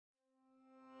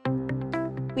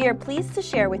We are pleased to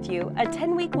share with you a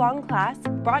 10-week-long class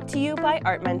brought to you by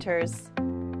Art Mentors.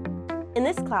 In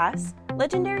this class,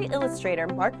 legendary illustrator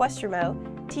Mark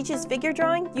Westermo teaches figure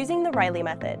drawing using the Reilly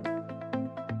method.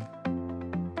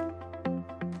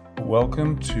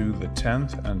 Welcome to the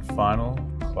 10th and final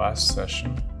class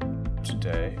session.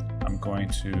 Today, I'm going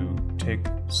to take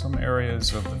some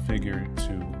areas of the figure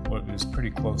to what is pretty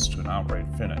close to an outright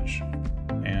finish,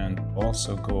 and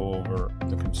also go over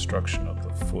the construction of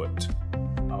the foot.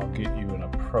 I'll get you an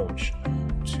approach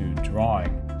to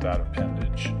drawing that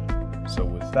appendage. So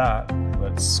with that,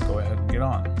 let's go ahead and get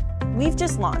on. We've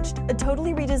just launched a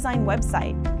totally redesigned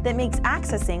website that makes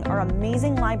accessing our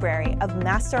amazing library of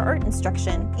master art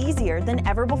instruction easier than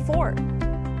ever before.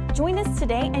 Join us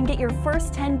today and get your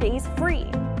first 10 days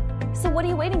free. So what are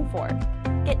you waiting for?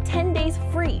 Get 10 days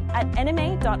free at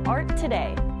nma.art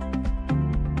today.